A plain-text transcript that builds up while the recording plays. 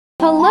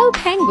Hello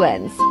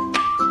penguins!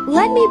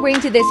 Let me bring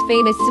to this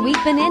famous sweet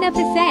banana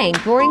pisang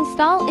goreng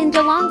stall in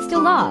Jalan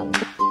Stulang.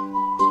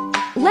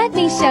 Let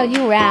me show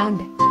you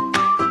around.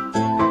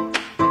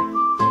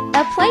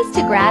 A place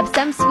to grab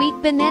some sweet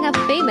banana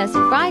famous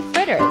fried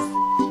fritters.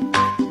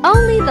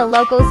 Only the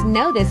locals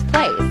know this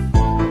place.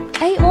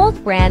 A old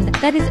brand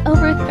that is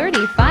over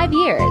 35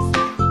 years.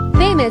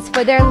 Famous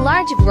for their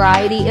large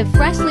variety of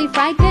freshly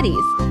fried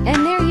goodies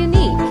and their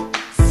unique,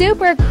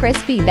 super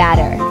crispy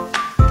batter.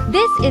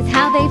 This is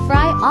how they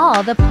fry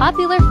all the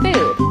popular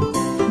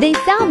food. They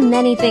sell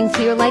many things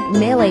here like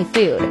Malay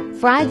food,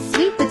 fried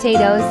sweet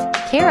potatoes,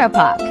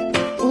 kepok,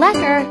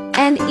 lekor,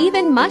 and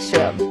even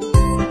mushroom.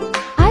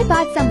 I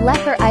bought some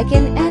lekor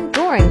ikan and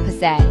goreng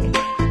pisang.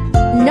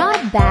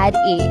 Not bad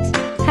eat.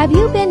 Have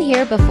you been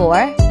here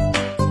before?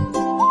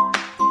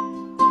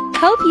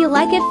 Hope you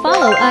like it.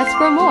 Follow us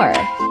for more.